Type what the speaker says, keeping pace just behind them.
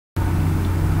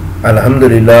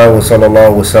Alhamdulillah wa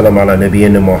sallallahu wa sallam ala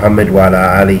nabiyyina Muhammad wa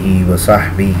ala alihi wa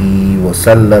sahbihi wa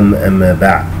sallam amma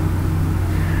ba'd.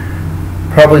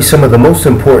 Probably some of the most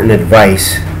important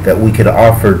advice that we could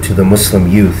offer to the Muslim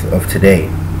youth of today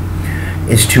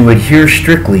is to adhere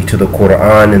strictly to the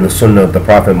Quran and the Sunnah of the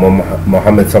Prophet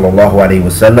Muhammad sallallahu alaihi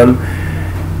wasallam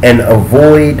and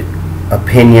avoid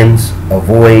opinions,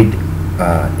 avoid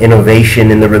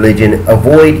innovation in the religion,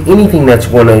 avoid anything that's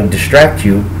going to distract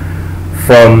you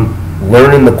from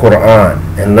learning the Quran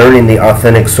and learning the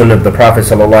authentic Sunnah of the Prophet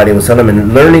sallallahu alaihi wasallam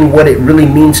and learning what it really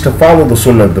means to follow the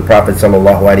Sunnah of the Prophet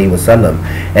sallallahu alaihi wasallam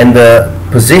and the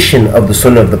position of the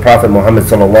Sunnah of the Prophet Muhammad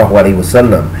sallallahu alaihi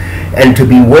wasallam, and to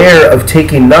beware of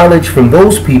taking knowledge from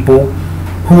those people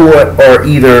who are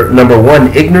either number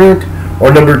one ignorant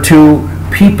or number two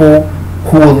people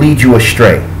who will lead you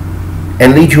astray.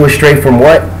 And lead you astray from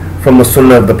what? From the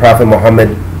Sunnah of the Prophet Muhammad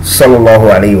sallallahu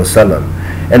alaihi wasallam.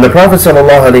 And the Prophet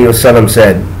ﷺ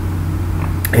said,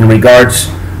 in regards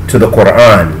to the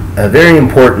Quran, a very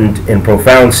important and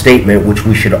profound statement which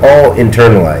we should all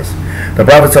internalize. The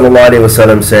Prophet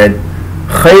ﷺ said,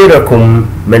 خَيْرَكُمْ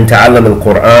مَنْ تَعَلَّمَ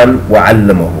الْقُرْآنَ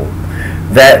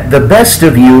وَعَلَّمَهُ, that the best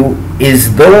of you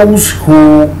is those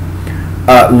who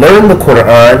learn the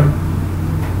Quran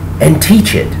and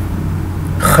teach it.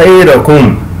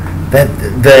 خَيْرَكُمْ, that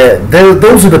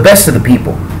those are the best of the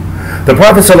people. The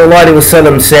Prophet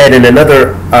ﷺ said in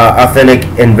another authentic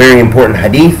and very important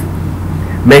hadith,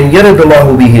 مَنْ يَرِدُ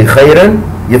اللَّهُ بِهِ خَيْرًا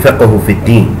يَفَقَّهُ فِي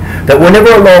الدِّينِ, that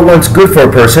whenever Allah wants good for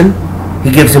a person, He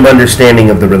gives him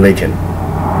understanding of the religion.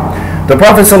 The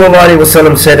Prophet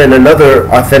ﷺ said in another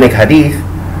authentic hadith,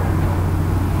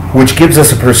 which gives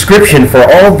us a prescription for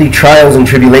all the trials and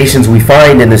tribulations we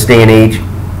find in this day and age,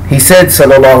 he said,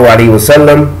 sallallahu alaihi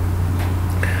wasallam,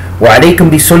 وَعَلَيْكُمْ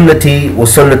بِسُنَّتِي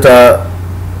وَسُنَّةَ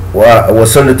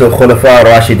وَسُنَّةُ الْخُلَفَاءِ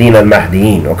الرَّاشِدِينَ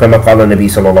الْمَهْدِيِّينَ وَكَمَا قَالَ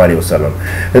النَّبِيُّ صلى الله عليه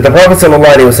وسلم, that the Prophet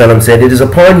sallallahu alaihi wasallam said, it is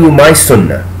upon you my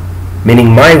sunnah, meaning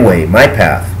my way, my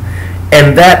path,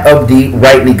 and that of the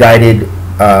rightly guided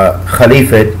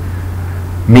Khalifate,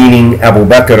 meaning Abu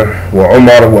Bakr, wa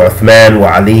Umar, wa Uthman,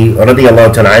 wa Ali,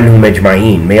 radiyallahu ta'ala anhum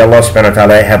ajma'een. May Allah subhanahu wa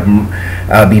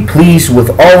ta'ala be pleased with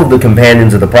all of the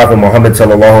companions of the Prophet Muhammad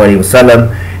sallallahu alaihi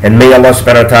wasallam, and may Allah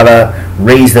subhanahu wa ta'ala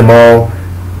raise them all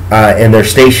in their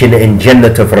station in Jannah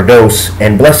Firdaus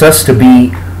and bless us to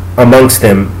be amongst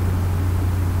them.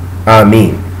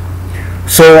 Ameen.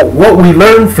 So what we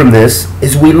learn from this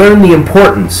is we learn the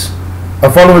importance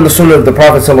of following the Sunnah of the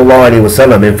Prophet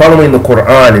ﷺ and following the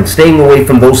Quran and staying away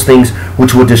from those things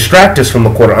which would distract us from the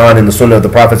Quran and the Sunnah of the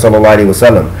Prophet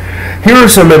ﷺ. Here are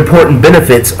some important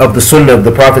benefits of the Sunnah of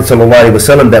the Prophet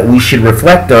ﷺ that we should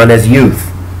reflect on as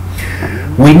youth.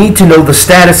 We need to know the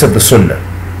status of the Sunnah.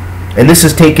 And this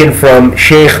is taken from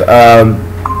Sheikh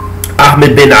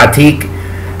Ahmed bin Atiq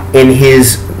in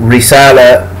his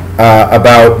Risala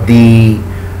about the,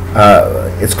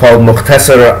 it's called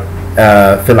Mukhtasar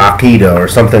Fil Aqidah or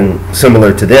something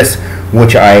similar to this,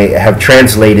 which I have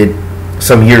translated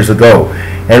some years ago.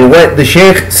 And what the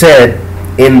Sheikh said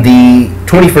in the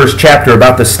 21st chapter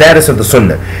about the status of the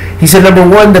Sunnah, he said, number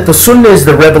one, that the Sunnah is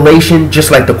the revelation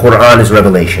just like the Quran is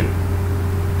revelation.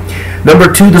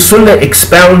 Number two, the Sunnah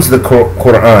expounds the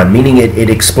Quran, meaning it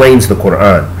explains the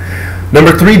Quran.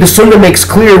 Number three, the Sunnah makes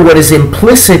clear what is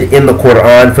implicit in the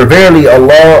Quran, for verily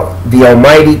Allah the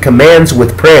Almighty commands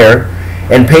with prayer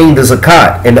and paying the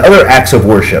zakat and other acts of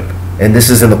worship, and this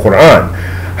is in the Quran.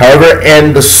 However,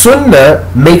 and the Sunnah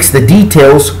makes the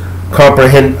details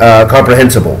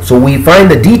comprehensible. So we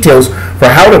find the details for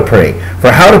how to pray,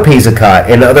 for how to pay zakat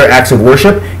and other acts of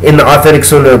worship in the authentic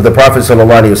Sunnah of the Prophet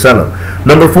ﷺ.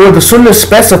 Number four, the Sunnah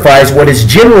specifies what is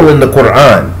general in the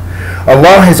Quran.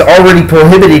 Allah has already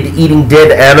prohibited eating dead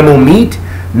animal meat,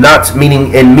 not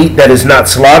meaning in meat that is not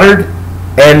slaughtered,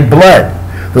 and blood.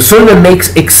 The Sunnah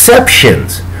makes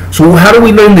exceptions. So how do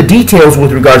we learn the details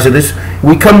with regards to this?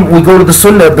 We go to the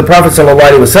Sunnah of the Prophet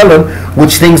ﷺ,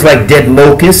 which things like dead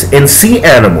locusts and sea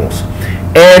animals,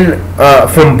 and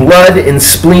from blood and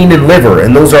spleen and liver,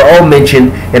 and those are all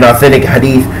mentioned in authentic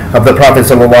hadith of the Prophet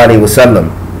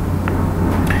ﷺ.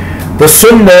 The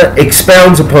Sunnah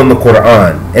expounds upon the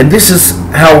Quran, and this is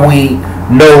how we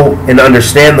know and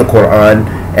understand the Quran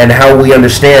and how we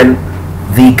understand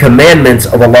the commandments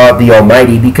of Allah the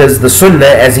Almighty, because the Sunnah,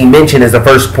 as he mentioned as the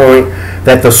first point,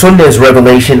 that the Sunnah is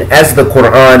revelation as the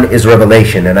Quran is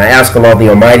revelation. And I ask Allah the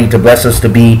Almighty to bless us to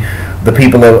be the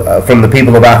people of, from the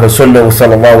people of Ahlul Sunnah wa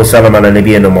sallallahu wa sallam ala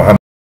nabiyyina Muhammad.